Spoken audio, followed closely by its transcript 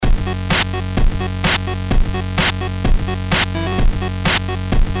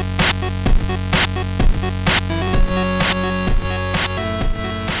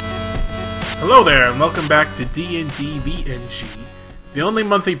Hello there, and welcome back to D&D VNG, the only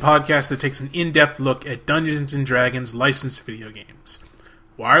monthly podcast that takes an in-depth look at Dungeons & Dragons licensed video games.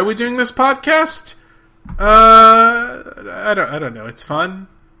 Why are we doing this podcast? I don't know. It's fun.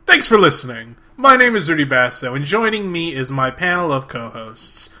 Thanks for listening. My name is Rudy Basso, and joining me is my panel of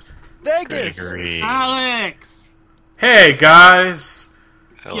co-hosts. Vegas! Gregory. Alex! Hey, guys!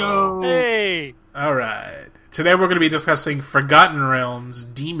 Hello. Yo! Hey! Alright. Today we're going to be discussing Forgotten Realms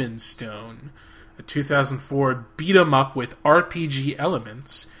Demon's Stone, a 2004 beat-em-up with RPG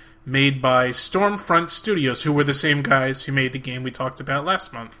elements made by Stormfront Studios, who were the same guys who made the game we talked about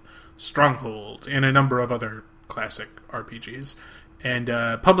last month, Stronghold, and a number of other classic RPGs, and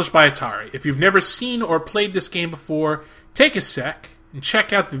published by Atari. If you've never seen or played this game before, take a sec and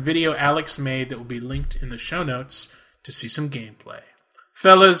check out the video Alex made that will be linked in the show notes to see some gameplay.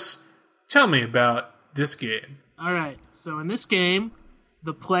 Fellas, tell me about this game. Alright, so in this game,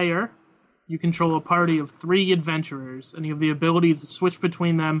 the player, you control a party of 3 adventurers, and you have the ability to switch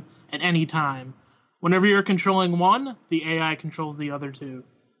between them at any time. Whenever you're controlling one, the AI controls the other 2.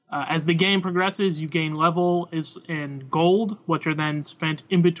 As the game progresses, you gain level in gold, which are then spent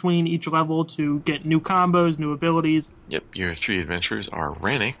in between each level to get new combos, new abilities. Yep, your 3 adventurers are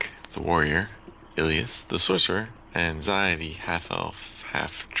Rannick, the warrior, Ilias, the sorcerer, and Zai, the half-elf,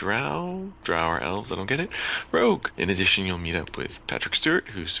 half-drow. Drow are elves, I don't get it. Rogue. In addition, you'll meet up with Patrick Stewart,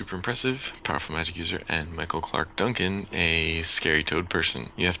 who's super impressive, powerful magic user, and Michael Clark Duncan, a scary toad person.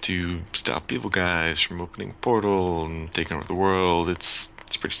 You have to stop evil guys from opening a portal and taking over the world. It's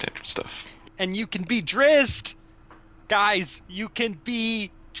pretty standard stuff. And you can be Drizzt! Guys, you can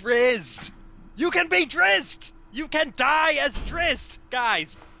be Drizzt! You can be Drizzt! You can die as Drizzt!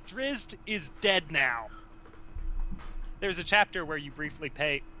 Guys, Drizzt is dead now. There's a chapter where you briefly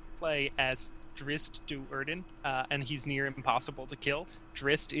play as Drizzt Do'Urden, and he's near impossible to kill.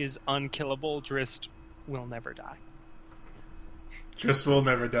 Drizzt is unkillable. Drizzt will never die. Drizzt will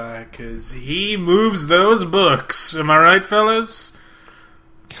never die, because he moves those books. Am I right, fellas?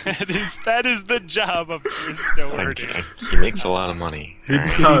 That is the job of Drizzt Do'Urden. He makes a lot of money. He Alright.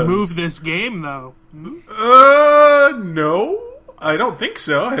 does. Can you move this game, though? No. I don't think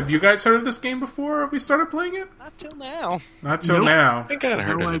so. Have you guys heard of this game before? Have we started playing it? Not till now. Not till Nope. now. I think I'd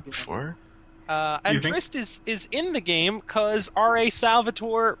heard No of it idea. before. And You think- Drizzt is in the game because R.A.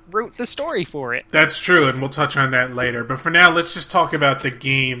 Salvatore wrote the story for it. That's true, and we'll touch on that later. But for now, let's just talk about the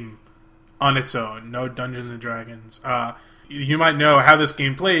game on its own. No Dungeons and Dragons. You might know how this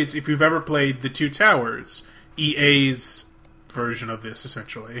game plays if you've ever played The Two Towers, EA's version of this,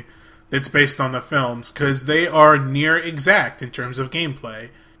 essentially. That's based on the films, because they are near exact in terms of gameplay.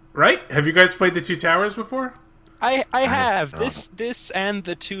 Right? Have you guys played The Two Towers before? I have know. this and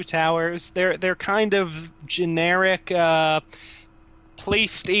the Two Towers. They're kind of generic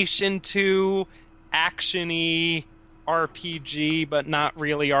PlayStation 2 action-y RPG, but not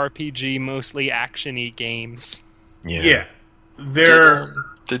really RPG, mostly action-y games. Yeah. They're...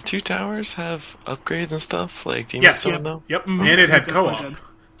 Did 2 Towers have upgrades and stuff? Like Demon's Yes. Stone, though? Yep. Mhm. And it had It definitely co-op. did.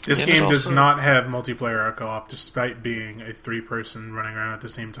 This And game it does also- not have multiplayer or co-op, despite being a 3-person running around at the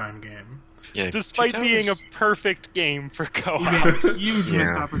same time game. Yeah, Despite 2 Towers- being a perfect game for co-op. Yeah, huge Yeah.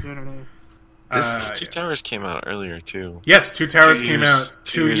 missed opportunity. This 2 Yeah. Towers came out earlier, too. Yes, Two Towers 2 came years- out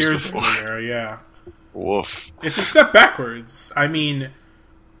 2 2 years years before. earlier, yeah. Woof. It's a step backwards. I mean,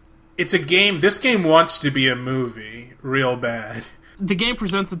 it's a game... This game wants to be a movie real bad. The game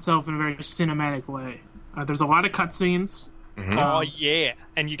presents itself in a very cinematic way. There's a lot of cutscenes. Oh yeah,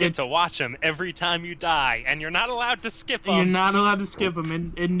 and you get to watch them every time you die, and you're not allowed to skip them. You're not allowed to skip them.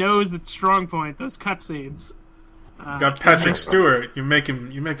 And it knows its strong point, those cutscenes. Got Patrick Stewart. You make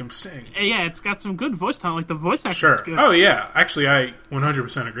him sing. Yeah, it's got some good voice talent. Like, the voice acting Sure. is good. Oh, yeah. Actually, I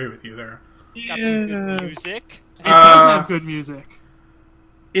 100% agree with you there. Got some good music. It does have good music.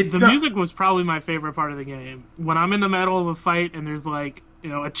 It The music was probably my favorite part of the game. When I'm in the middle of a fight and there's, like, you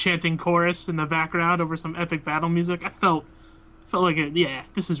know, a chanting chorus in the background over some epic battle music, I felt like,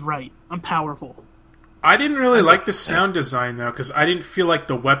 this is right. I'm powerful. I didn't really like the sound design, though, because I didn't feel like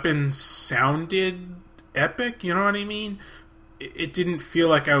the weapons sounded epic, you know what I mean? It didn't feel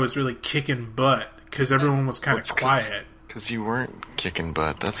like I was really kicking butt, because everyone was kind of quiet. Because you weren't kicking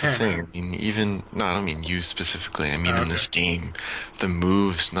butt. That's the Kinda. thing. I mean, I don't mean you specifically. I mean, in this game, the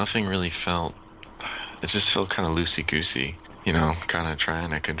moves, nothing really felt... It just felt kind of loosey-goosey. You know, kind of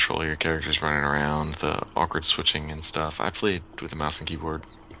trying to control your characters running around, the awkward switching and stuff. I played with a mouse and keyboard,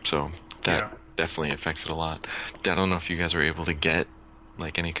 so that definitely affects it a lot. I don't know if you guys were able to get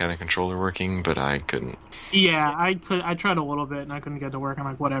like any kind of controller working, but I couldn't. Yeah, I tried a little bit and I couldn't get it to work. I'm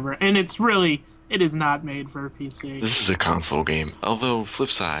like, whatever. And it is not made for PC. This is a console game. Although,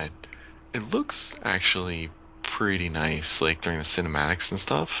 flip side, it looks actually pretty nice, like during the cinematics and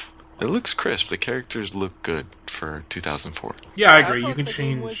stuff. It looks crisp. The characters look good for 2004. Yeah, I I agree. You thought can the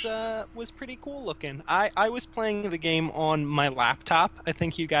game change. was pretty cool looking. I was playing the game on my laptop. I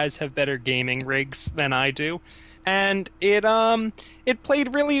think you guys have better gaming rigs than I do, and it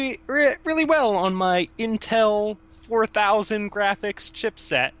played really well on my Intel 4000 graphics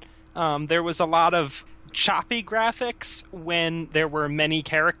chipset. There was a lot of choppy graphics when there were many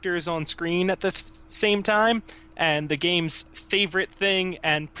characters on screen at the same time. And the game's favorite thing,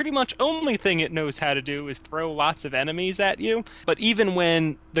 and pretty much only thing it knows how to do, is throw lots of enemies at you. But even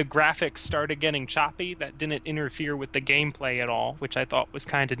when the graphics started getting choppy, that didn't interfere with the gameplay at all, which I thought was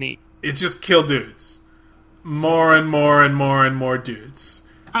kind of neat. It just kill dudes. More and more and more and more dudes.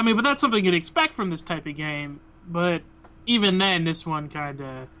 I mean, but that's something you'd expect from this type of game. But even then, this one kind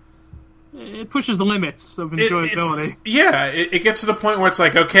of... It pushes the limits of enjoyability. It gets to the point where it's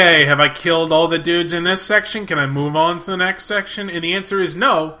like, okay, have I killed all the dudes in this section? Can I move on to the next section? And the answer is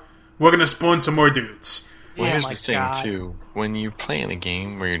no. We're going to spawn some more dudes. Well, Oh here's my the thing, God. too. When you play in a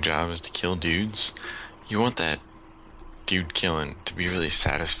game where your job is to kill dudes, you want that dude killing to be really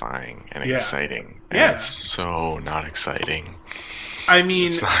satisfying and Yeah. exciting. And Yeah. it's so not exciting. I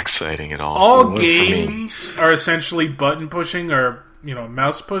mean, It's not exciting at all. all It was for me. games are essentially button pushing or,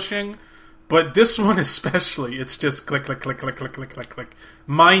 mouse pushing. But this one especially, it's just click, click, click, click, click, click, click, click.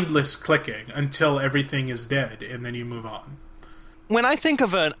 Mindless clicking until everything is dead, and then you move on. When I think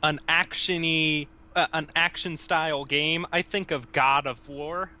of an actiony, an action style game, I think of God of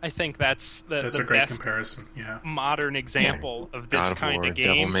War. I think that's That's the a great best comparison, yeah. modern example of this God of kind War, of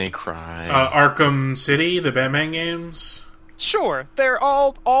Devil game. May Cry. Arkham City, the Batman games. Sure, they're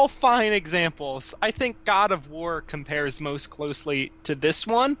all fine examples. I think God of War compares most closely to this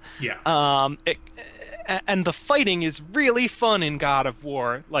one. Yeah. And the fighting is really fun in God of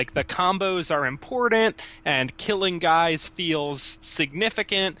War. Like, the combos are important, and killing guys feels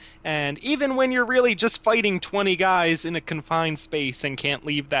significant, and even when you're really just fighting 20 guys in a confined space and can't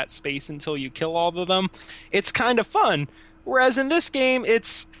leave that space until you kill all of them, it's kind of fun. Whereas in this game,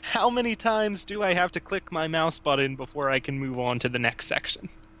 it's how many times do I have to click my mouse button before I can move on to the next section?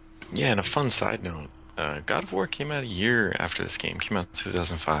 Yeah, and a fun side note. God of War came out a year after this game. Came out in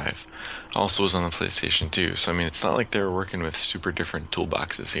 2005. Also was on the PlayStation 2. So, I mean, it's not like they were working with super different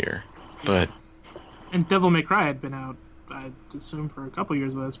toolboxes here. But, And Devil May Cry had been out, I'd assume, for a couple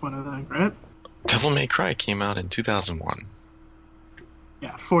years by this point, I think, right? Devil May Cry came out in 2001.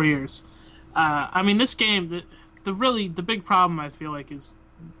 Yeah, 4 years. I mean, this game, the big problem, I feel like, is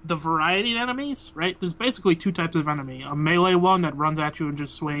the variety of enemies, right? There's basically two types of enemy. A melee one that runs at you and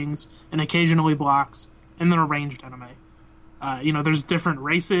just swings and occasionally blocks, and then a ranged enemy. There's different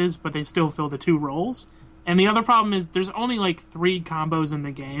races, but they still fill the two roles. And the other problem is there's only like 3 combos in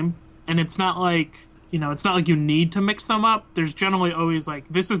the game, and it's not like you need to mix them up. There's generally always like,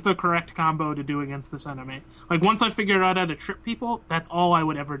 this is the correct combo to do against this enemy. Like, once I figured out how to trip people, that's all I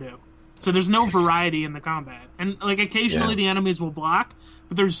would ever do. So there's no variety in the combat. And like, occasionally the enemies will block,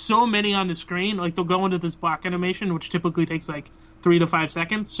 but there's so many on the screen, like they'll go into this block animation, which typically takes like 3 to 5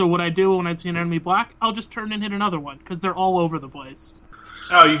 seconds. So what I do when I see an enemy block, I'll just turn and hit another one, because they're all over the place.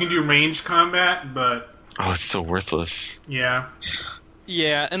 Oh, you can do ranged combat, but Oh, it's so worthless. yeah.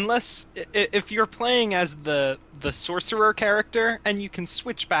 Yeah, unless if you're playing as the sorcerer character, and you can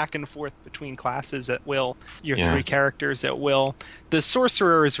switch back and forth between classes at will, your 3 characters at will, the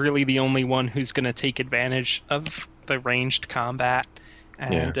sorcerer is really the only one who's going to take advantage of the ranged combat.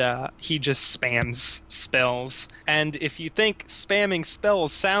 And he just spams spells. And if you think spamming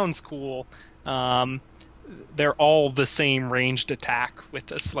spells sounds cool, they're all the same ranged attack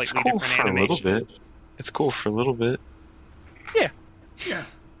with a slightly Cool different for animation. a little bit. It's cool for a little bit. Yeah. Yeah.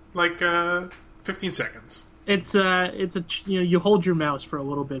 Like 15 seconds. You hold your mouse for a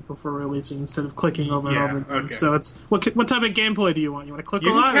little bit before releasing instead of clicking over and Yeah, over again. okay. So it's what type of gameplay do you want? You want to click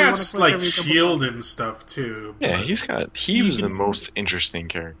You a lot, can or you want to cast click like every couple shield times? and stuff too. Yeah, but he was the most interesting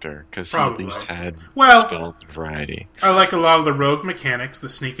character because he at Probably. least had Well- spells and variety. I like a lot of the rogue mechanics. The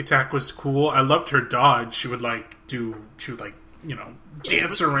sneak attack was cool. I loved her dodge. She would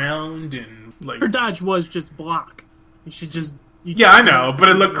dance around and like. Her dodge was just block. You should just. Yeah, I know, but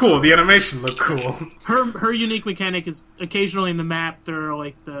it looked cool. The animation looked cool. Her unique mechanic is occasionally in the map there are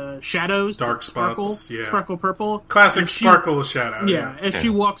like the shadows, Dark sparkle, spots, yeah. sparkle purple. Classic If she- sparkle shadow. Yeah, if she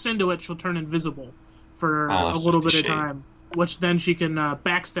Yeah. walks into it, she'll turn invisible for Oh, a little bit of shit. time, which then she can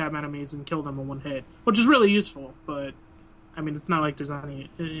backstab enemies and kill them in one hit, which is really useful. But I mean, it's not like there's any.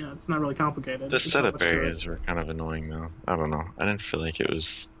 It's not really complicated. The There's not setup much to it. areas were kind of annoying, though. I don't know. I didn't feel like it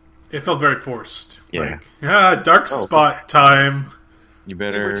was. It felt very forced. Yeah. Like, dark Oh, spot time. You We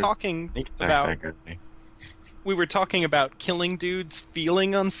better were talking think about that guy. we were talking about killing dudes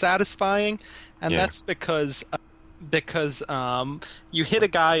feeling unsatisfying, and Yeah. that's because you hit a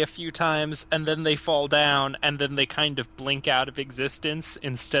guy a few times and then they fall down and then they kind of blink out of existence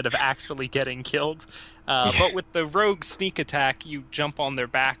instead of actually getting killed. But with the rogue sneak attack, you jump on their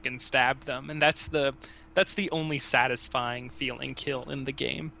back and stab them, and that's the only satisfying feeling kill in the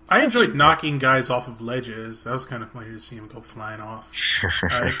game. I enjoyed knocking guys off of ledges. That was kind of funny to see them go flying off.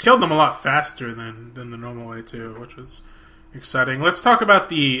 It killed them a lot faster than the normal way, too, which was exciting. Let's talk about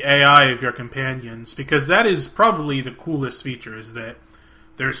the AI of your companions, because that is probably the coolest feature, is that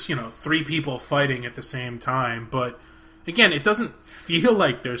there's, 3 people fighting at the same time, but again, it doesn't feel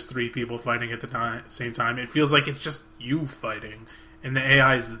like there's 3 people fighting at the same time. It feels like it's just you fighting, and the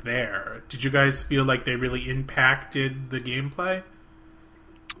AI is there. Did you guys feel like they really impacted the gameplay?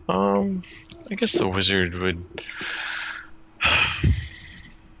 I guess the wizard would.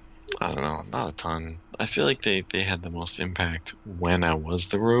 I don't know, not a ton. I feel like they had the most impact when I was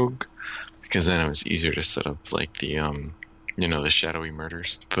the rogue, because then it was easier to set up like the the shadowy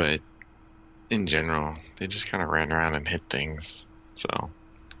murders. But in general, they just kind of ran around and hit things. So,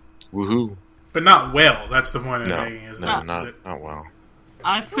 woohoo! But not well. That's the point I'm No, making. Is no, that, not well.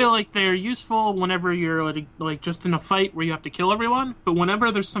 I feel like they're useful whenever you're like just in a fight where you have to kill everyone, but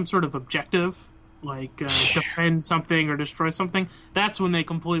whenever there's some sort of objective, like defend something or destroy something, that's when they're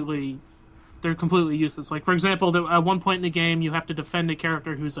completely useless. Like, for example, at one point in the game, you have to defend a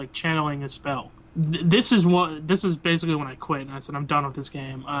character who's like channeling a spell. This is basically when I quit and I said I'm done with this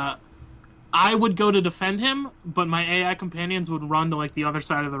game. I would go to defend him, but my AI companions would run to like the other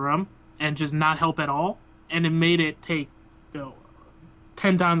side of the room and just not help at all, and it made it take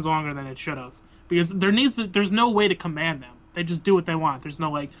 10 times longer than it should have, because there's no way to command them. They just do what they want. There's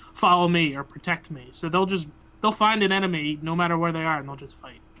no like follow me or protect me. So they'll find an enemy no matter where they are and they'll just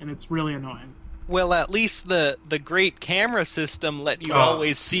fight, and it's really annoying. Well, at least the great camera system let you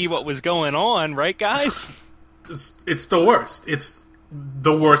always see what was going on, right, guys? it's the worst. It's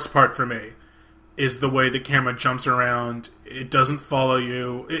the worst part for me, is the way the camera jumps around. It doesn't follow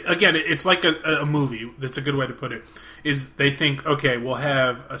you. It's like a movie. That's a good way to put it. Is they think, okay, we'll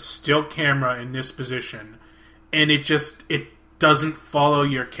have a still camera in this position, and it doesn't follow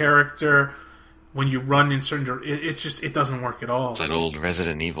your character when you run in certain. It doesn't work at all. That old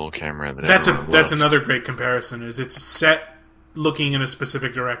Resident Evil camera. That's another great comparison. Is it's set looking in a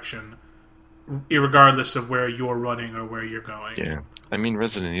specific direction, irregardless of where you're running or where you're going. Yeah. I mean,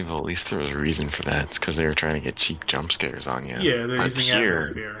 Resident Evil, at least there was a reason for that. It's because they were trying to get cheap jump scares on you. Yeah, they're using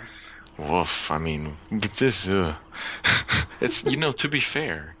atmosphere. Woof. I mean, but this, it's, to be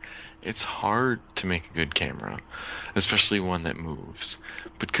fair, it's hard to make a good camera, especially one that moves.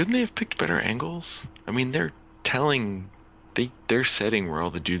 But couldn't they have picked better angles? I mean, they're setting where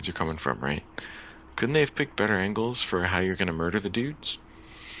all the dudes are coming from, right? Couldn't they have picked better angles for how you're going to murder the dudes?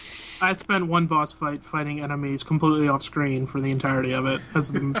 I spent one boss fight fighting enemies completely off screen for the entirety of it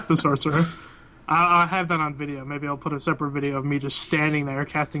as the sorcerer. I have that on video. Maybe I'll put a separate video of me just standing there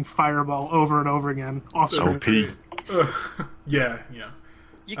casting Fireball over and over again off screen. Yeah.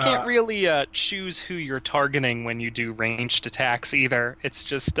 You can't really choose who you're targeting when you do ranged attacks either. It's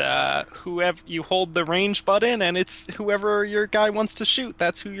just whoever you hold the range button, and it's whoever your guy wants to shoot.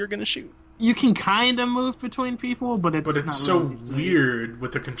 That's who you're going to shoot. You can kind of move between people, but it's not so really weird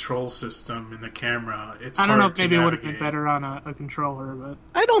with the control system and the camera. I don't know if maybe it would have been better on a controller, but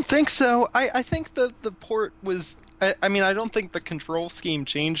I don't think so. I think the port was. I mean, I don't think the control scheme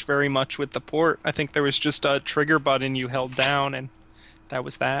changed very much with the port. I think there was just a trigger button you held down, and that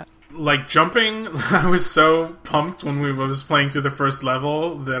was that. Like jumping, I was so pumped when we was playing through the first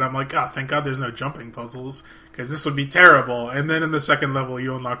level that I'm like, thank God there's no jumping puzzles, because this would be terrible. And then in the second level,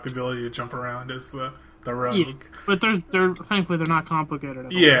 you unlock the ability to jump around as the rogue. Yeah, but they're thankfully they're not complicated at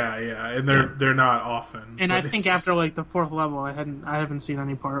all. Yeah, and they're not often. And I think after like the fourth level, I haven't seen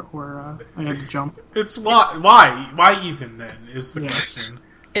any part where I had to jump. It's why even then is the question.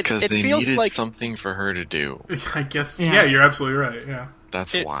 Because they feels needed like something for her to do. I guess. Yeah, you're absolutely right. Yeah.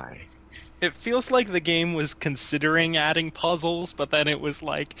 That's why. It feels like the game was considering adding puzzles, but then it was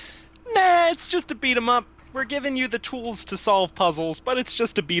like, nah, it's just a beat 'em up. We're giving you the tools to solve puzzles, but it's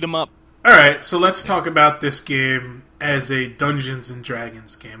just a beat 'em up. Alright, so let's talk about this game as a Dungeons and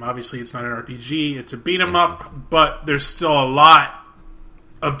Dragons game. Obviously, it's not an RPG, it's a beat 'em up, but there's still a lot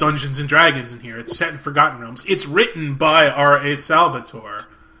of Dungeons and Dragons in here. It's set in Forgotten Realms. It's written by R.A. Salvatore.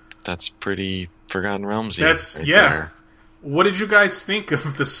 That's pretty Forgotten Realms. There. What did you guys think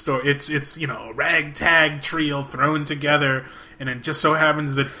of the story? It's a ragtag trio thrown together, and it just so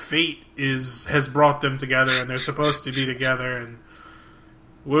happens that fate has brought them together, and they're supposed to be together. And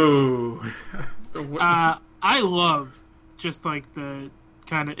Woo. I love just like the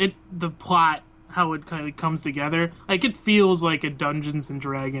plot, how it kind of comes together. Like it feels like a Dungeons and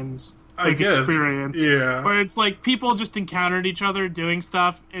Dragons experience. Yeah. Where it's like people just encountered each other doing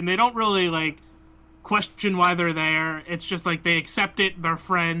stuff and they don't really like question why they're there. It's just like they accept it, they're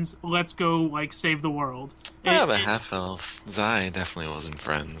friends, let's go like save the world. Yeah, the half-elf Zai definitely wasn't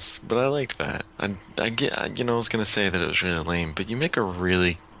friends, but I liked that. I get, I was gonna say that it was really lame, but you make a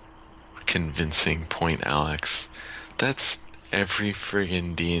really convincing point, Alex. That's every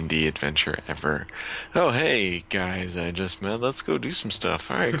friggin' D&D adventure ever. Oh, hey, guys, I just met. Let's go do some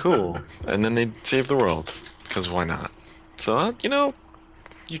stuff. All right, cool. And then they save the world, because why not? So,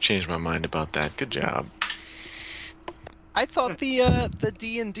 you changed my mind about that. Good job. I thought the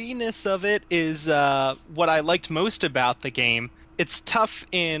D&D-ness of it is what I liked most about the game. It's tough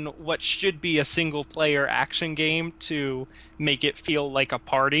in what should be a single-player action game to make it feel like a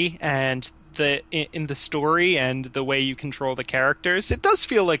party, and in the story and the way you control the characters, it does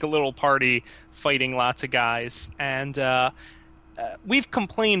feel like a little party fighting lots of guys. And we've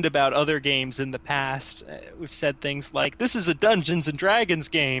complained about other games in the past. We've said things like, this is a Dungeons and Dragons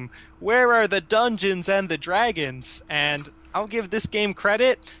game. Where are the dungeons and the dragons? And I'll give this game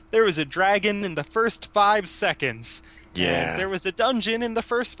credit. There was a dragon in the first 5 seconds. Yeah. And there was a dungeon in the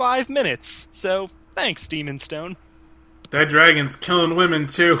first 5 minutes. So, thanks, Demon Stone. That dragon's killing women,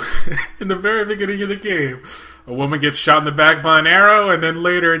 too, in the very beginning of the game. A woman gets shot in the back by an arrow, and then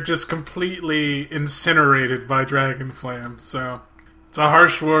later just completely incinerated by dragon flame. So, it's a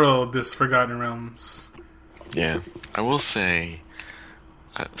harsh world, this Forgotten Realms. Yeah, I will say,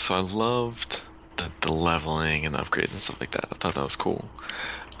 so I loved the leveling and the upgrades and stuff like that. I thought that was cool.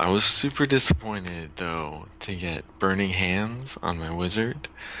 I was super disappointed, though, to get Burning Hands on my wizard.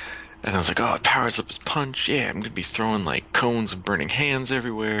 And I was like, oh, it powers up his punch. Yeah, I'm going to be throwing, like, cones of burning hands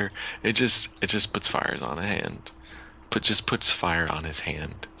everywhere. It just puts fires on a hand. Just puts fire on his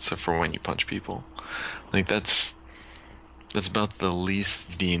hand. So for when you punch people. Like, that's about the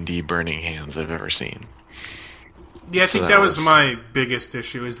least D&D burning hands I've ever seen. Yeah, I think that was my biggest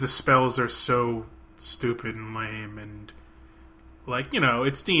issue, is the spells are so stupid and lame, and like,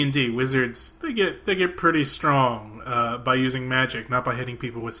 it's D&D. Wizards, they get pretty strong by using magic, not by hitting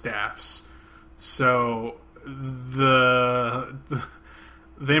people with staffs. So the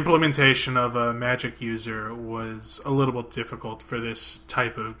implementation of a magic user was a little bit difficult for this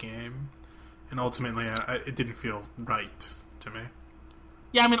type of game, and ultimately it didn't feel right to me.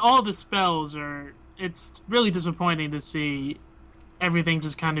 Yeah, I mean, all the spells are... It's really disappointing to see everything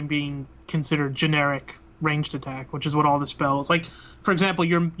just kind of being considered generic ranged attack, which is what all the spells... Like, for example,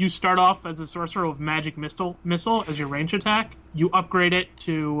 you start off as a sorcerer with Magic Missile as your ranged attack. You upgrade it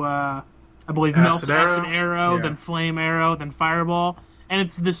to, I believe, Acid Arrow, yeah. Then Flame Arrow, then Fireball. And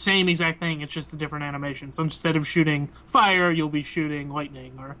it's the same exact thing, it's just a different animation. So instead of shooting fire, you'll be shooting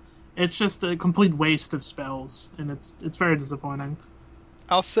lightning. Or it's just a complete waste of spells, and it's very disappointing.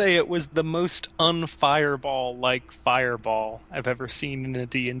 I'll say it was the most un-Fireball-like Fireball I've ever seen in a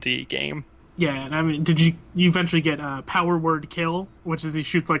D&D game. Yeah, and I mean, did you eventually get Power Word Kill, which is he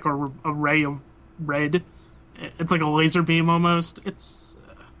shoots like a ray of red. It's like a laser beam almost. It's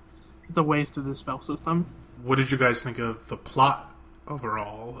a waste of the spell system. What did you guys think of the plot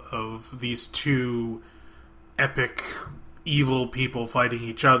overall of these two epic evil people fighting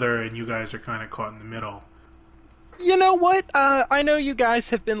each other, and you guys are kind of caught in the middle? You know what? I know you guys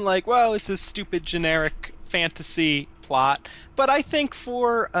have been like, well, it's a stupid generic fantasy plot, but I think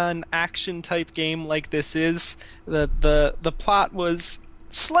for an action-type game like this is, the plot was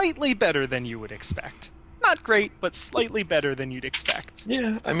slightly better than you would expect. Not great, but slightly better than you'd expect.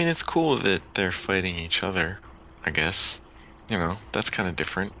 Yeah, I mean, it's cool that they're fighting each other, I guess. That's kind of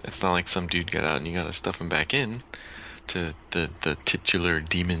different. It's not like some dude got out and you gotta stuff him back in to the titular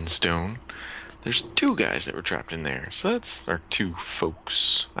Demon Stone. There's 2 guys that were trapped in there, or 2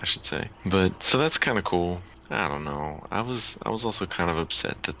 folks, I should say. But so that's kind of cool. I don't know. I was also kind of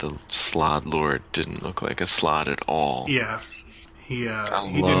upset that the Slod Lord didn't look like a Slod at all. Yeah, he didn't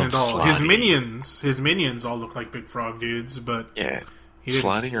at all. Slotty. His minions all look like big frog dudes, but yeah,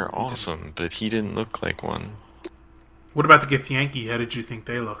 Slotty are awesome, but he didn't look like one. What about the Githyanki? How did you think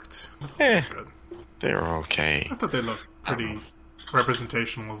they looked? Good. They were okay. I thought they looked pretty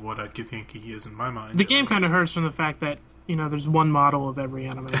representational of what a Githyanki is in my mind. The game kind of hurts from the fact that, there's one model of every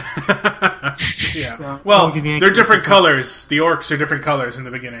anime. Yeah. So, well, they're different colors. The orcs are different colors in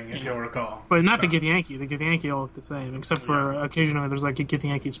the beginning, if you'll recall. But not the Githyanki. The Githyanki all look the same, except for occasionally there's like a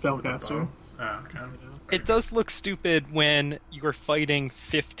Githyanki spellcaster. Okay. It does look stupid when you're fighting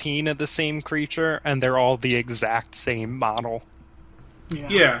 15 of the same creature and they're all the exact same model.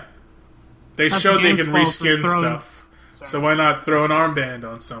 Yeah. They That's showed the they game's can fault for reskin throwing- stuff. Sorry. So why not throw an armband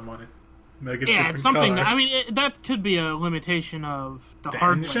on someone and make it Yeah, different it's something. color? I mean, that could be a limitation of the The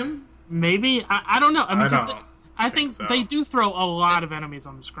hardware. engine? Maybe I don't know. I mean, I 'cause don't I think so. they do throw a lot of enemies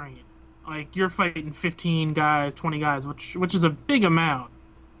on the screen. Like you're fighting 15 guys, 20 guys, which is a big amount.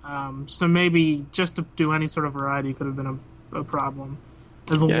 So maybe just to do any sort of variety could have been a problem.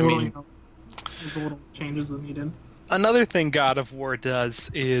 There's a there's a little changes that needed. Another thing God of War does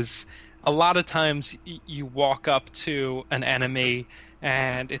is a lot of times you walk up to an enemy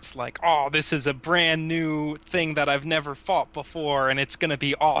and it's like, oh, this is a brand new thing that I've never fought before and it's going to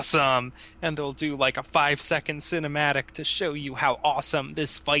be awesome. And they'll do like a 5-second cinematic to show you how awesome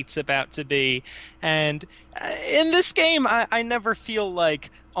this fight's about to be. And in this game, I never feel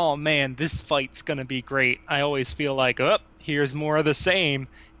like, oh man, this fight's going to be great. I always feel like, oh, here's more of the same.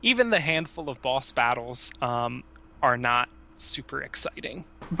 Even the handful of boss battles are not super exciting.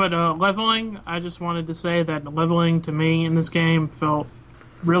 But leveling, I just wanted to say that leveling to me in this game felt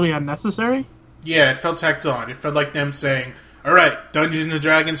really unnecessary. Yeah, it felt tacked on. It felt like them saying, alright, Dungeons &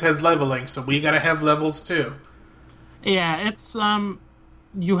 Dragons has leveling, so we gotta have levels too. Yeah, it's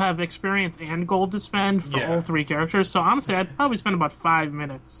you have experience and gold to spend for all three characters. So honestly, I'd probably spend about 5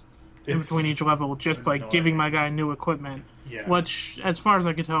 minutes in between each level, just like giving my guy new equipment. Yeah. Which, as far as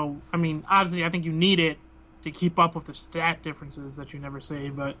I could tell, I mean, obviously, I think you need it to keep up with the stat differences that you never see,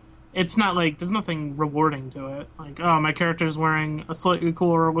 but it's not like there's nothing rewarding to it. Like, oh, my character's wearing a slightly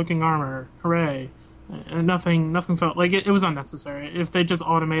cooler looking armor, hooray! And nothing felt like it was unnecessary. If they just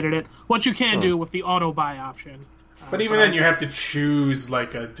automated it, what you can do with the auto buy option. But even then, you have to choose,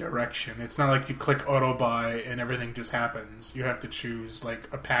 like, a direction. It's not like you click auto buy and everything just happens. You have to choose,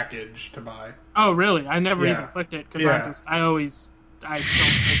 like, a package to buy. Oh, really? I never even clicked it, because I don't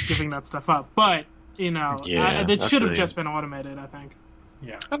like giving that stuff up. But, you know, it should have just been automated, I think.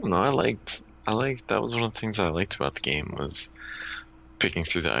 Yeah. I don't know. I liked that was one of the things I liked about the game was picking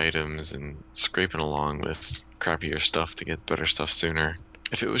through the items and scraping along with crappier stuff to get better stuff sooner.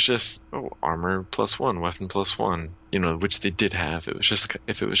 If it was just armor +1, weapon +1, you know, which they did have,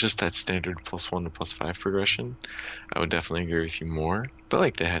 if it was just that standard +1 to +5 progression, I would definitely agree with you more. But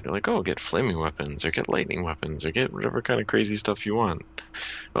like they had like, get flaming weapons or get lightning weapons or get whatever kind of crazy stuff you want.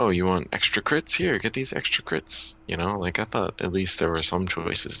 Oh, you want extra crits? Here, get these extra crits. You know, like I thought at least there were some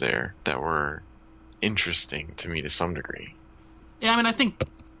choices there that were interesting to me to some degree. Yeah, I mean, I think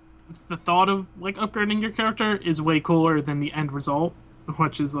the thought of like upgrading your character is way cooler than the end result.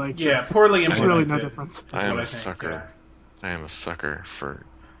 Which is like poorly there's implemented. really no difference. I am a sucker. I am a sucker for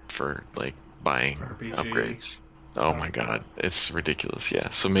like buying RPG. upgrades. Oh my god, it's ridiculous.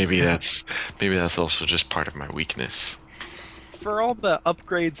 Yeah, so maybe that's also just part of my weakness. For all the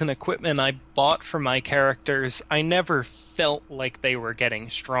upgrades and equipment I bought for my characters, I never felt like they were getting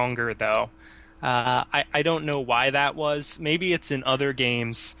stronger though. I don't know why that was. Maybe it's in other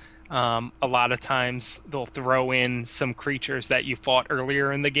games. A lot of times they'll throw in some creatures that you fought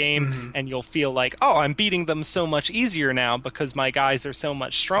earlier in the game and you'll feel like, oh, I'm beating them so much easier now because my guys are so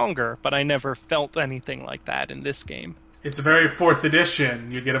much stronger, but I never felt anything like that in this game. It's a very 4th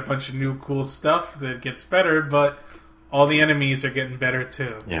edition. You get a bunch of new cool stuff that gets better, but all the enemies are getting better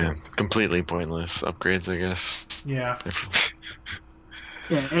too. Yeah, completely pointless upgrades, I guess. Yeah.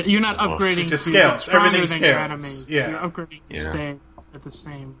 Yeah, you're not upgrading it just to scales. stronger Everything than your scales. enemies. Yeah. You're upgrading to stay at the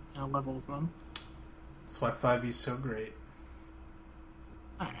same levels then. That's why 5e is so great.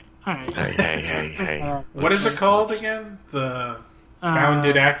 Alright. Hey. What is it called again? The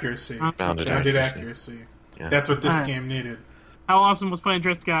bounded accuracy. Bounded accuracy. Yeah. That's what this game needed. How awesome was playing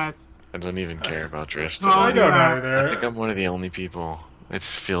Drift, guys? I don't even care about Drift. Oh, I don't yeah. either. I think I'm one of the only people. It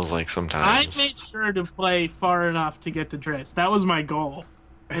feels like sometimes. I made sure to play far enough to get to Drift. That was my goal.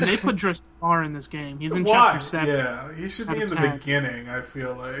 And they put Drift far in this game. He's in chapter 7. Yeah, he should be in the 10. beginning, I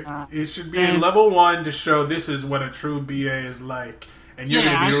feel like. He should be in level 1 to show this is what a true BA is like. And you're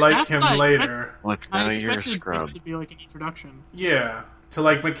going to be like him later. Look, I now you're a expected scrub. Drift to be like an introduction. Yeah, to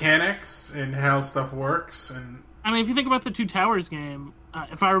like mechanics and how stuff works. And I mean, if you think about the Two Towers game,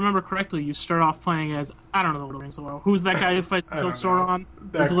 if I remember correctly, you start off playing as, I don't know the Lord of the Rings so well. Who's that guy who fights I don't Sauron?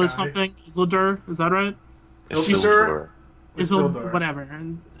 That Isildur guy. something? Isildur? Is that right? Isildur? Isildur, whatever.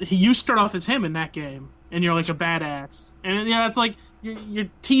 And you start off as him in that game, and you're like a badass. And yeah, it's like you're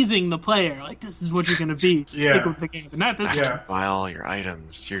teasing the player, like this is what you're gonna be. Stick with the game, and not this. Yeah. Buy all your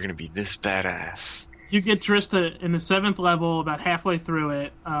items. You're gonna be this badass. You get Drista in the 7th level, about halfway through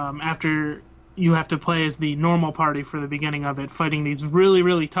it, after you have to play as the normal party for the beginning of it, fighting these really,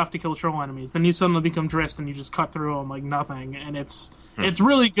 really tough to kill troll enemies. Then you suddenly become Drist, and you just cut through them like nothing. And it's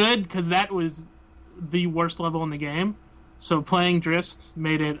really good because that was the worst level in the game. So playing Drist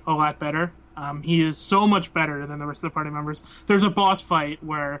made it a lot better. He is so much better than the rest of the party members. There's a boss fight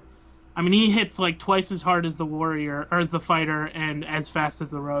where, I mean, he hits like twice as hard as the warrior or as the fighter, and as fast as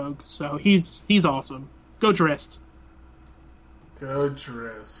the rogue. So he's awesome. Go Drist. Go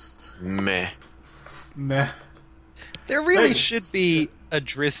Drist. Meh. Meh. There really Thanks. should be a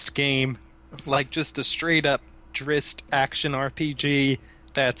Drist game, like just a straight up Drist action RPG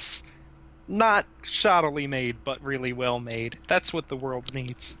that's not shoddily made, but really well made. That's what the world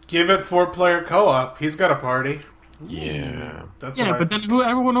needs. Give it 4-player co-op. He's got a party. Yeah. That's Yeah, what but then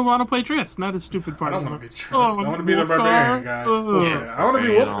everyone will want to play Drist, not a stupid I party. don't want to be Drist. Oh, I want to be the Wolfgar? barbarian guy. Oh. Yeah, I want to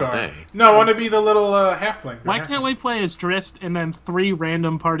be Barbarian all Wolfgar. day. No, I want to be the little halfling. Why can't we play as Drist and then 3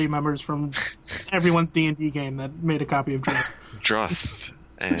 random party members from everyone's D&D game that made a copy of Drist? Drust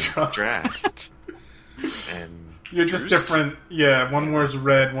and Drust. Drast. And You're just Drust. different. Yeah, one wears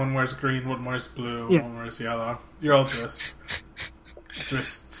red, one wears green, one wears blue, Yeah. one wears yellow. You're all Drist.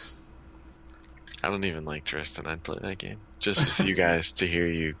 Drists. I don't even like Drist, and I'd play that game. Just for you guys to hear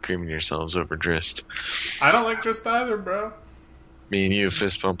you creaming yourselves over Drist. I don't like Drist either, bro. Me and you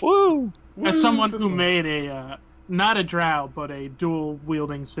fist bump. Woo! As someone This who one. made a, not a drow, but a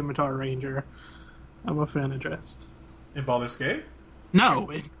dual-wielding scimitar ranger, I'm a fan of Drist. In Baldur's Gate? No,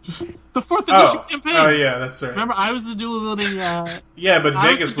 the 4th edition campaign. Oh, yeah, that's right. Remember, I was the dual-wielding... Yeah, but I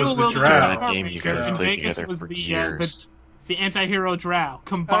Vegas was the dual-wielding drow. That scimitar game you ranger, guys and played Vegas together was for the years. the anti-hero drow. I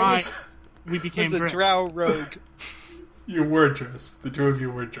Combined, was, we became was a Drist. drow rogue. You were Drist. The two of you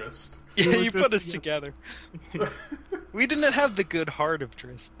were Drist. Yeah, were you Drist put us together. We didn't have the good heart of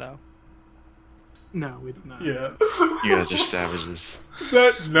Drist, though. No, we did not. Yeah. You guys are savages.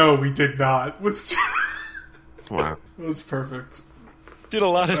 No, we did not. Was Wow. It was perfect. Did a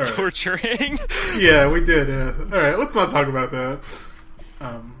lot of All right. torturing. Yeah, we did. All right, let's not talk about that.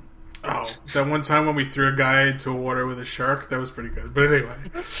 That one time when we threw a guy into a water with a shark, that was pretty good. But anyway,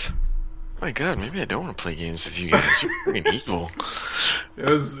 My God, maybe I don't want to play games with you guys. You're freaking evil. it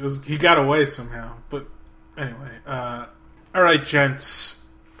was. He got away somehow. But anyway, all right, gents.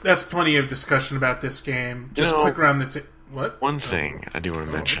 That's plenty of discussion about this game. Just No. quick around the what? One thing I do want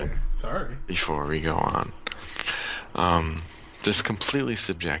to mention Okay, sorry. before we go on. Just completely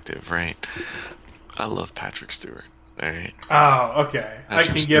subjective, right? I love Patrick Stewart. Alright? Oh, okay. I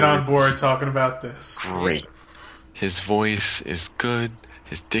Patrick can get on Stewart's board talking about this. Great. His voice is good,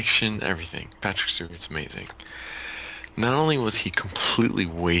 his diction, everything. Patrick Stewart's amazing. Not only was he completely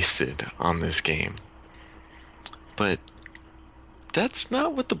wasted on this game, but that's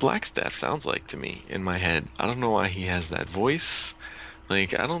not what the Blackstaff sounds like to me in my head. I don't know why he has that voice.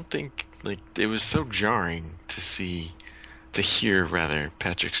 Like, I don't think, like, it was so jarring to hear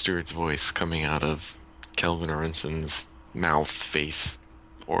Patrick Stewart's voice coming out of Kelvin Aronsson's mouth, face,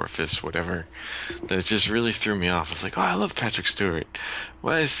 orifice, whatever, that it just really threw me off. I was like, oh, I love Patrick Stewart.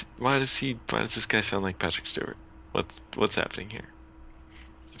 Why does this guy sound like Patrick Stewart? What's happening here?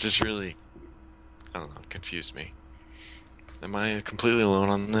 It just really, I don't know, confused me. Am I completely alone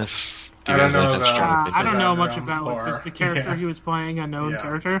on this? Do I you don't guys know have about- strong I don't know Forgotten much Realms about like, lore. just the character Yeah. he was playing, a known Yeah.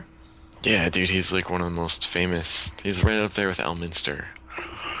 character. Yeah, dude, he's like one of the most famous. He's right up there with Elminster.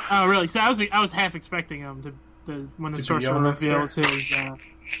 Oh, really? So I was half expecting him when the be sorcerer Elminster? reveals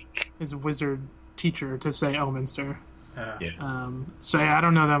his wizard teacher to say Elminster. Yeah. So yeah, I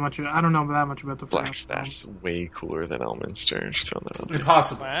don't know that much. I don't know that much about the Blackstaff's way cooler than Elminster. Just throwing that out there.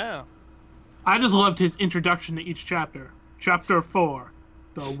 Impossible. Wow. I just loved his introduction to each chapter. Chapter 4,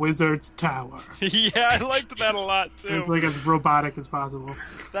 the Wizard's Tower. Yeah, I liked that a lot too. It's like as robotic as possible.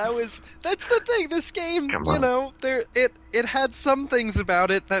 That's the thing. This game, Come you on. know, it had some things about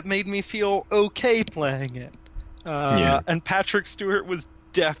it that made me feel okay playing it. Yeah. And Patrick Stewart was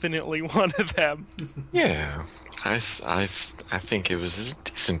definitely one of them. Yeah, I think it was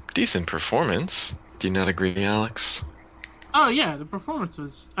a decent performance. Do you not agree, Alex? Oh yeah, the performance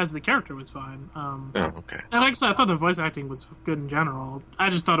as the character was fine. Oh, okay. And actually, I thought the voice acting was good in general. I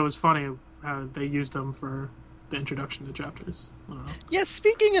just thought it was funny how they used him for the introduction to chapters. I don't know. Yeah,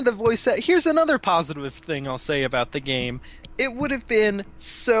 speaking of the voice set, here's another positive thing I'll say about the game. It would have been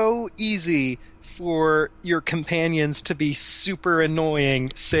so easy for your companions to be super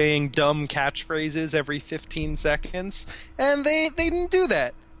annoying, saying dumb catchphrases every 15 seconds, and they didn't do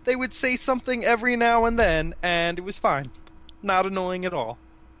that. They would say something every now and then, and it was fine. Not annoying at all.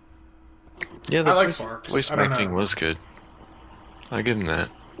 Yeah, I like Barks. voice I don't acting know. was good. I give him that.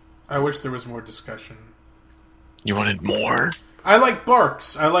 I wish there was more discussion. You wanted more? I like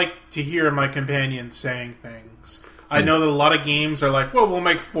Barks. I like to hear my companions saying things. I know that a lot of games are like, well, we'll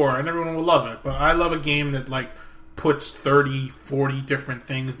make 4 and everyone will love it. But I love a game that like puts 30, 40 different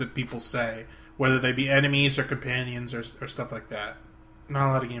things that people say. whether they be enemies or companions or stuff like that. Not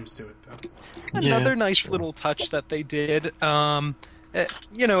a lot of games do it, though. Another nice little touch that they did.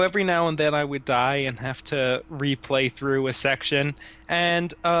 Every now and then I would die and have to replay through a section,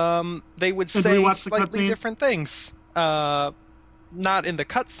 and they would say slightly different things. Not in the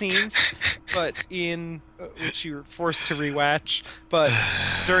cutscenes, but in which you were forced to rewatch. But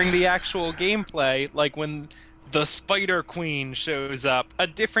during the actual gameplay, like when the Spider Queen shows up, a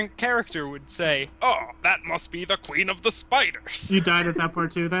different character would say, "Oh, that must be the Queen of the Spiders." You died at that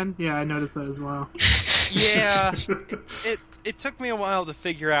part too, then? Yeah, I noticed that as well. Yeah, it took me a while to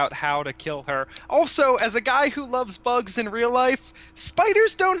figure out how to kill her. Also, as a guy who loves bugs in real life,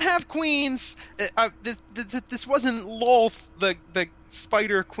 spiders don't have queens. This wasn't Lolth, the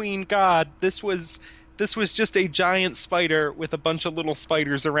Spider Queen god. This was just a giant spider with a bunch of little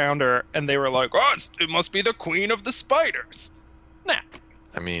spiders around her, and they were like, "Oh, it must be the Queen of the Spiders." Nah.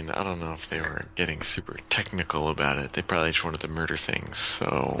 I mean, I don't know if they were getting super technical about it. They probably just wanted to murder things,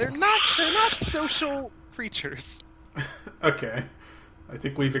 so... They're not social creatures. Okay. I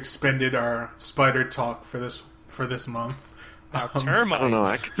think we've expended our spider talk for this month. Now, termites. I don't know,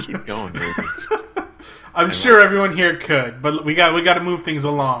 I could keep going, maybe. I'm sure everyone here could, but we got to move things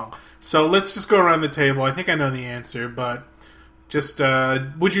along. So let's just go around the table. I think I know the answer, but just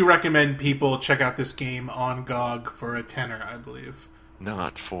would you recommend people check out this game on GOG for a tenner, I believe?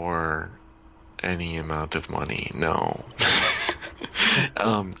 Not for any amount of money, no.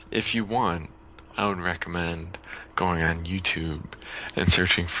 If you want, I would recommend going on YouTube and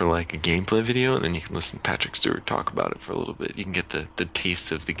searching for like a gameplay video, and then you can listen to Patrick Stewart talk about it for a little bit. You can get the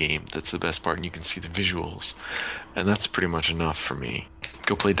taste of the game. That's the best part, and you can see the visuals. And that's pretty much enough for me.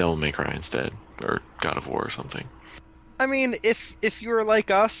 Go play Devil May Cry instead, or God of War or something. I mean, if you're like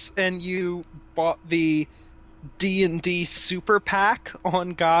us and you bought the D&D Super Pack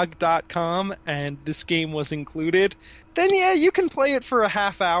on GOG.com and this game was included, then yeah, you can play it for a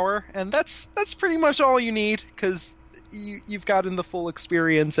half hour, and that's pretty much all you need, because you've gotten the full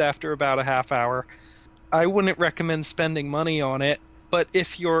experience after about a half hour. I wouldn't recommend spending money on it, but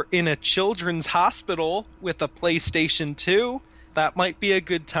if you're in a children's hospital with a PlayStation 2, that might be a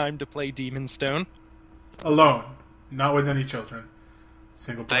good time to play Demon's Stone. Alone, not with any children.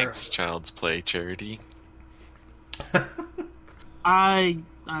 Single player. Thanks, Child's Play charity. I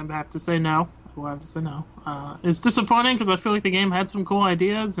have to say no. We'll have to say no. It's disappointing because I feel like the game had some cool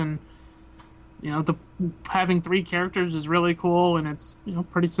ideas, and having 3 characters is really cool, and it's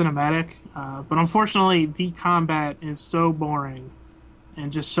pretty cinematic. But unfortunately, the combat is so boring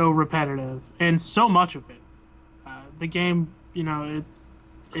and just so repetitive, and so much of it. The game,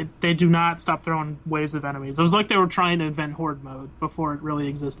 they do not stop throwing waves of enemies. It was like they were trying to invent horde mode before it really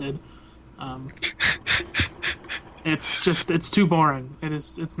existed. It's too boring.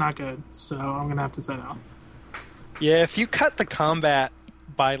 It's not good. So I'm gonna have to say no. Yeah, if you cut the combat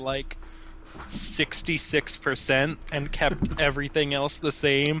by like 66% and kept everything else the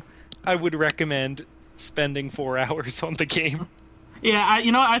same, I would recommend spending 4 hours on the game. Yeah,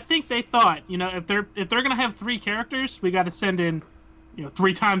 I think they thought, if they're gonna have 3 characters, we got to send in,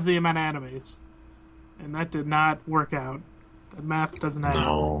 3 times the amount of enemies, and that did not work out. The math doesn't add up.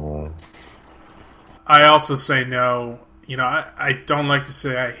 No. I also say no. I don't like to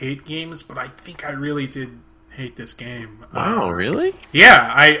say I hate games, but I think I really did hate this game. Wow, really?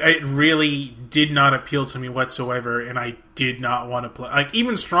 Yeah, it really did not appeal to me whatsoever, and I did not want to play. Like,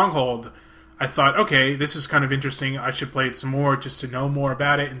 even Stronghold, I thought, okay, this is kind of interesting. I should play it some more just to know more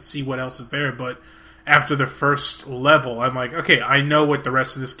about it and see what else is there. But after the first level, I'm like, okay, I know what the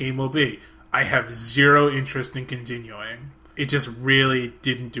rest of this game will be. I have zero interest in continuing. It just really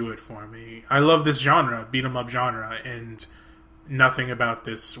didn't do it for me. I love this genre, beat-em-up genre, and nothing about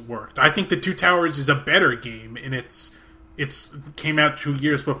this worked. I think The Two Towers is a better game, and it's came out 2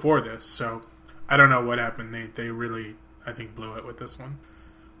 years before this, so I don't know what happened. They really, I think, blew it with this one.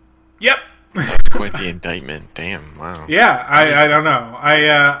 Yep. Quite the indictment. Damn, wow. Yeah, I don't know.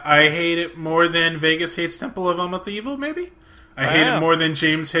 I hate it more than Vegas hates Temple of Almost Evil, maybe? I hate it more than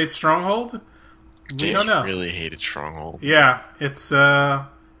James hates Stronghold? We don't know. Really hated Stronghold. Yeah, it's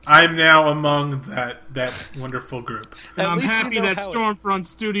I'm now among that wonderful group. And I'm happy that Stormfront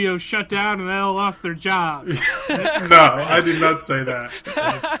Studios shut down and they all lost their jobs. No, I did not say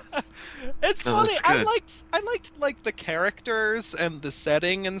that. It's funny. I liked like the characters and the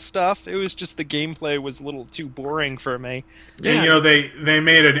setting and stuff. It was just the gameplay was a little too boring for me. Yeah, they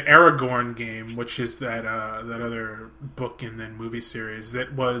made an Aragorn game, which is that other book and then movie series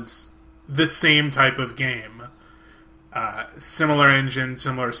that was the same type of game. Similar engine,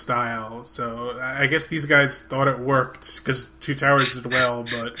 similar style. So I guess these guys thought it worked because Two Towers did well,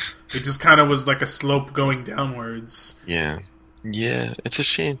 but it just kind of was like a slope going downwards. Yeah. Yeah, it's a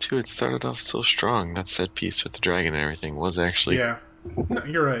shame, too. It started off so strong. That set piece with the dragon and everything was actually... Yeah. No,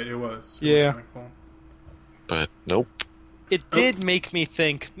 you're right, it was. It Yeah. was kinda cool. But nope. It did make me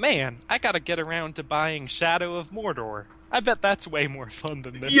think, man, I gotta get around to buying Shadow of Mordor. I bet that's way more fun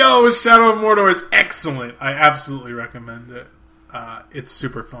than this. Yo, Shadow of Mordor is excellent. I absolutely recommend it. It's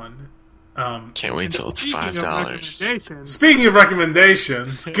super fun. Can't wait till it's Speaking of $5. recommendations, Speaking of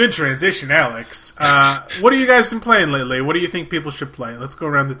recommendations, good transition, Alex. What have you guys been playing lately? What do you think people should play? Let's go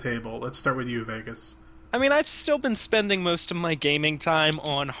around the table. Let's start with you, Vegas. I mean, I've still been spending most of my gaming time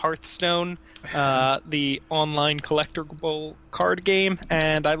on Hearthstone, the online collectible card game,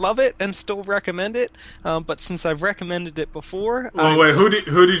 and I love it and still recommend it. But since I've recommended it before, Oh wait, who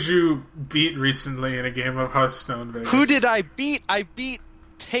did you beat recently in a game of Hearthstone, Vegas? who did I beat? I beat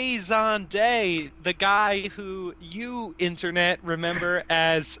Tayzon Day, the guy who you, internet, remember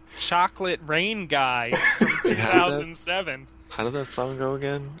as Chocolate Rain Guy from 2007. How did that song go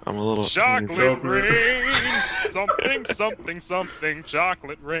again? I'm a little... Chocolate rain, something, something, something,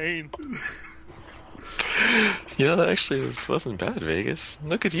 chocolate rain. You know, that actually wasn't bad, Vegas.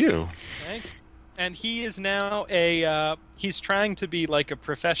 Look at you. Okay. And he is now he's trying to be like a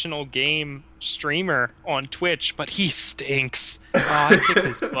professional game streamer on Twitch, but he stinks. Oh, I kicked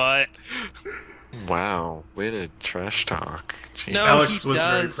his butt. Wow, way to trash talk. Gee. No, Alex he was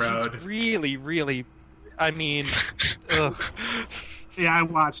very does. proud. He's really, really, I mean, ugh. yeah, I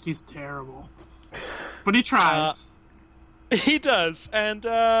watched. He's terrible, but he tries. He does, and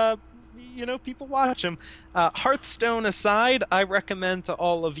people watch him. Hearthstone aside, I recommend to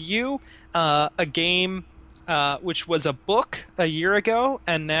all of you a game which was a book a year ago,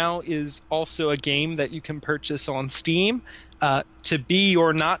 and now is also a game that you can purchase on Steam. To Be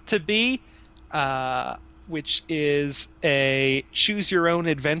or Not to Be, which is a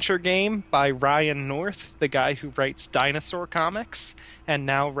choose-your-own-adventure game by Ryan North, the guy who writes dinosaur comics and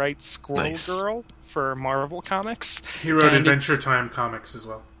now writes Squirrel Girl for Marvel Comics. He wrote And Adventure it's- Time comics as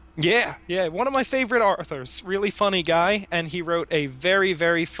well. Yeah, one of my favorite authors. Really funny guy, and he wrote a very,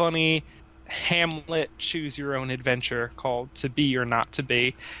 very funny Hamlet choose-your-own-adventure called To Be or Not to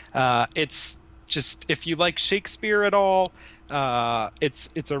Be. It's just, if you like Shakespeare at all,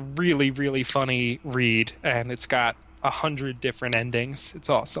 it's a really, really funny read, and it's got 100 different endings. It's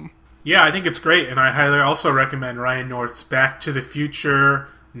awesome. Yeah, I think it's great, and I highly also recommend Ryan North's Back to the Future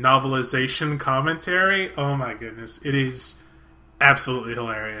novelization commentary. Oh my goodness, it is absolutely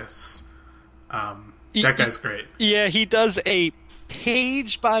hilarious. That guy's great. Yeah, he does a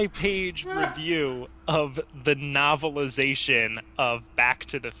page-by-page review of the novelization of Back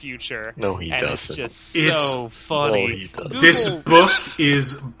to the Future. No, he and doesn't. it's just It's- so funny. No, he doesn't. This book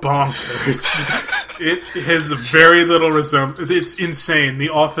is bonkers. It has very little resemblance. It's insane. The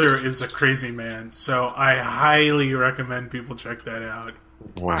author is a crazy man, so I highly recommend people check that out.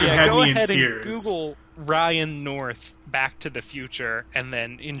 Wow. It Yeah, had go me in ahead and tears. Google Ryan North Back to the Future and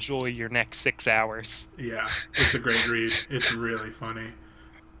then enjoy your next 6 hours. Yeah, it's a great read. It's really funny.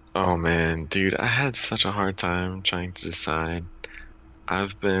 Oh man, dude, I had such a hard time trying to decide.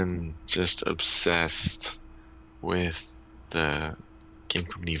 I've been just obsessed with the game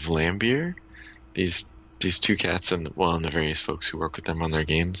company Vlambeer. These two cats and the various folks who work with them on their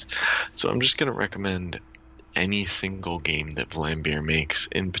games. So I'm just gonna recommend any single game that Vlambeer makes.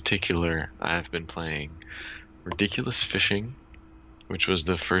 In particular, I've been playing Ridiculous Fishing, which was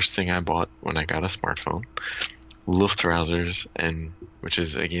the first thing I bought when I got a smartphone. Luftrausers, and which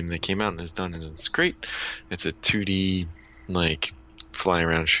is a game that came out and is done and it's great. It's a 2D like fly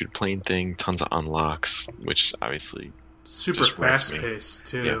around shoot plane thing, tons of unlocks, which obviously Super just works fast me. paced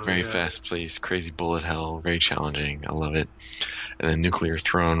too. Yeah, very fast paced, crazy bullet hell, very challenging. I love it. And then Nuclear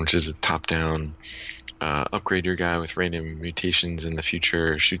Throne, which is a top down upgrade your guy with random mutations in the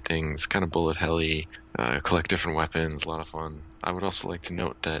future, shoot things, kind of bullet helly, collect different weapons, a lot of fun. I would also like to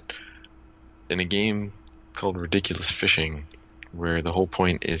note that in a game called Ridiculous Fishing, where the whole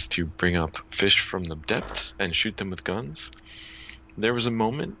point is to bring up fish from the depth and shoot them with guns, there was a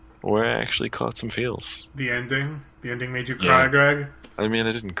moment where I actually caught some feels. The ending made you cry, Yeah. Greg? I mean,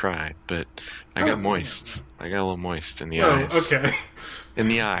 I didn't cry, but I Oh, got moist. I got a little moist in the Oh, eyes. okay. In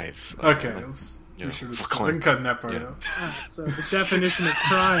the eyes. Okay, Like, let's, yeah, we should have come been on. cutting that part Yeah. out. So the definition of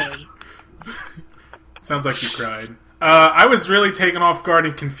crying. Sounds like you cried. I was really taken off guard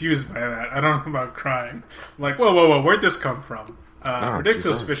and confused by that. I don't know about crying. I'm like, whoa, where'd this come from?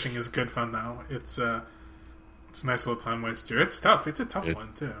 Ridiculous bizarre. Fishing is good fun, though. It's a nice little time waster. It's tough. It's a tough It-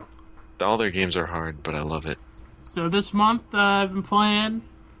 one, too. all their games are hard, but I love it. So this month I've been playing,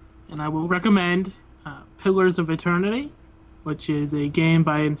 and I will recommend Pillars of Eternity, which is a game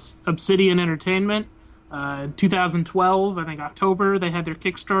by Obsidian Entertainment. In 2012, I think October, they had their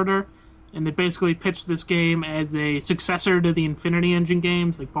Kickstarter, and they basically pitched this game as a successor to the Infinity Engine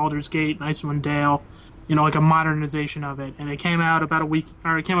games, like Baldur's Gate and Icewind Dale, like a modernization of it. And it came out about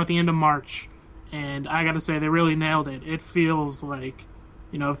it came out the end of March, and I gotta say, they really nailed it. It feels like,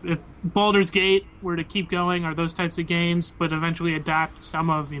 if Baldur's Gate were to keep going, or those types of games, but eventually adapt some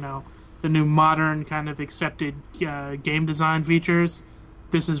of, the new modern kind of accepted game design features,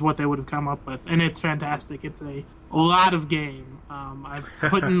 this is what they would have come up with. And it's fantastic. It's a lot of game. I've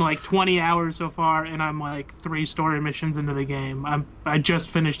put in like 20 hours so far, and I'm like 3 story missions into the game. I just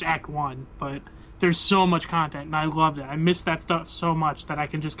finished Act 1, but there's so much content, and I loved it. I miss that stuff so much that I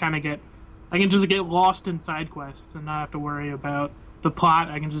can just get lost in side quests and not have to worry about the plot.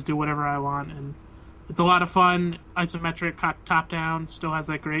 I can just do whatever I want, and it's a lot of fun. Isometric, top-down, still has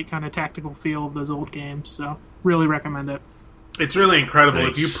that great kind of tactical feel of those old games, so really recommend it. It's really incredible.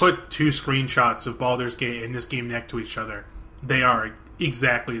 If you put 2 screenshots of Baldur's Gate and this game next to each other, they are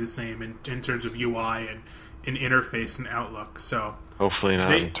exactly the same in terms of UI and interface and outlook. So hopefully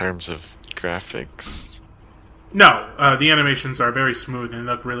not in terms of graphics. No, the animations are very smooth and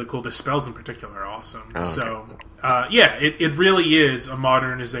look really cool. The spells in particular are awesome. Okay. So, it really is a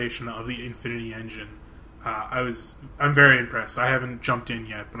modernization of the Infinity Engine. I'm very impressed. I haven't jumped in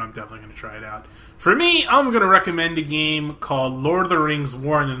yet, but I'm definitely going to try it out. For me, I'm going to recommend a game called Lord of the Rings: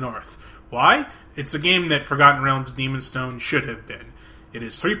 War in the North. Why? It's the game that Forgotten Realms Demon Stone should have been. It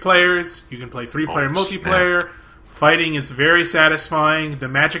is 3 players. You can play 3-player multiplayer. Man. Fighting is very satisfying. The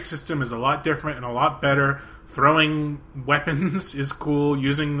magic system is a lot different and a lot better. Throwing weapons is cool.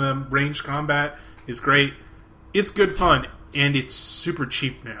 Using the ranged combat is great. It's good fun. And it's super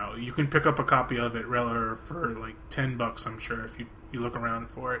cheap now. You can pick up a copy of it for like $10, I'm sure, if you look around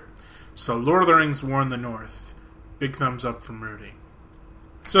for it. So, Lord of the Rings: War in the North. Big thumbs up from Rudy.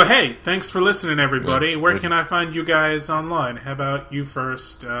 So, hey, thanks for listening, everybody. Where can I find you guys online? How about you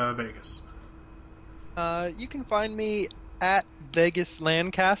first, Vegas? You can find me at Vegas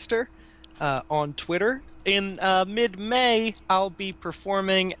Lancaster on Twitter. In mid-May, I'll be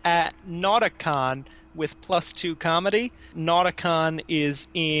performing at Nauticon with +2 Comedy. Nauticon is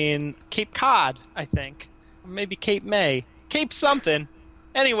in Cape Cod, I think. Maybe Cape May. Cape something.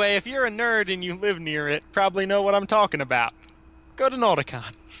 Anyway, if you're a nerd and you live near it, probably know what I'm talking about. Go to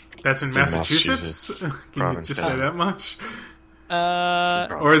Nauticon. That's in Massachusetts? Can you just say that much?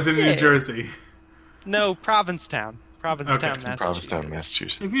 Or is it in New Jersey? No, Provincetown. Massachusetts.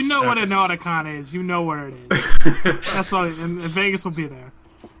 If you know what a Nauticon is, you know where it is. That's all. And Vegas will be there.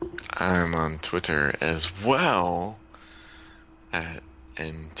 I'm on Twitter as well at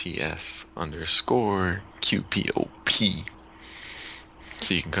NTS_QPOP.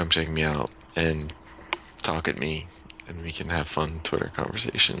 So you can come check me out and talk at me, and we can have fun Twitter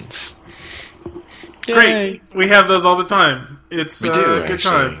conversations. Great! Yay. We have those all the time. It's a good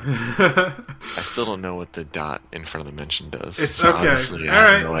time. I still don't know what the dot in front of the mention does. It's so okay.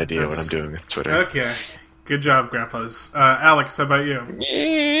 I have no idea what I'm doing with Twitter. Okay. Good job, Grandpas. Alex, how about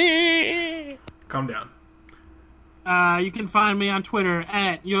you? Calm down. You can find me on Twitter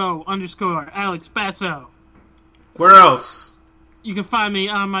at @yo_Alex Basso. Where else? You can find me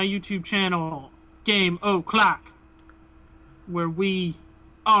on my YouTube channel, Game O'Clock, where we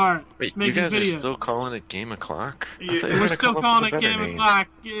are making you guys videos. Are still calling it Game O'Clock? Yeah, we're still calling it Game O'Clock.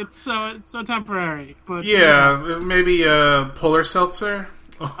 It's so temporary. But maybe Polar Seltzer.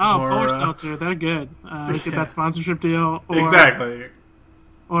 Polar Seltzer, they're good. Get that sponsorship deal. Or, exactly.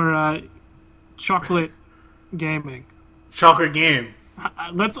 Or Chocolate Gaming. Chocolate Game.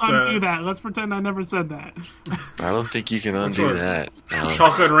 Let's undo that. Let's pretend I never said that. I don't think you can undo that.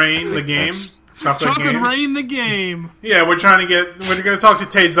 Chocolate Rain, the game. Chocolate Rain, the game. Yeah, we're going to talk to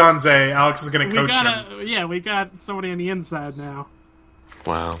Tate Zanze. Alex is going to coach him. Yeah, we got somebody on the inside now.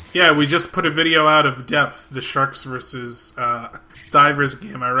 Wow. Yeah, we just put a video out of Depth, the Sharks versus Divers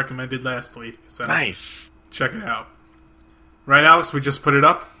game I recommended last week. So nice. Check it out. Right, Alex? We just put it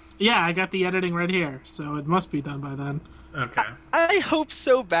up? Yeah, I got the editing right here, so it must be done by then. Okay. I hope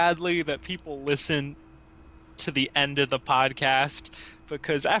so badly that people listen to the end of the podcast,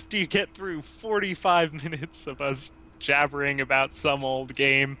 because after you get through 45 minutes of us jabbering about some old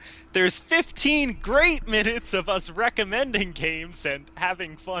game, there's 15 great minutes of us recommending games and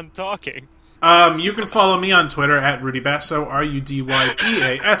having fun talking. You can follow me on Twitter at Rudy Basso,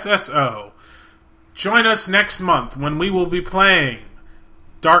 RUDYBASSO. Join us next month when we will be playing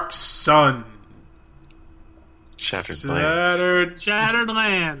Dark Sun. Shattered Lands.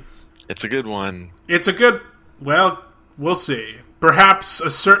 It's a good one. It's a good Well, we'll see. Perhaps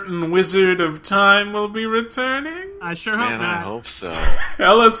a certain Wizard of Time will be returning? I sure hope Man, not. I hope so.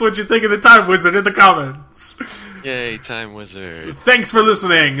 Tell us what you think of the Time Wizard in the comments. Yay, Time Wizard. Thanks for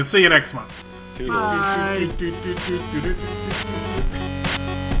listening. See you next month. Toodles. Bye.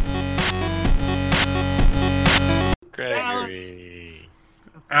 Gregory.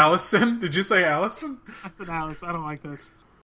 Allison? Did you say Allison? I said Alex. I don't like this.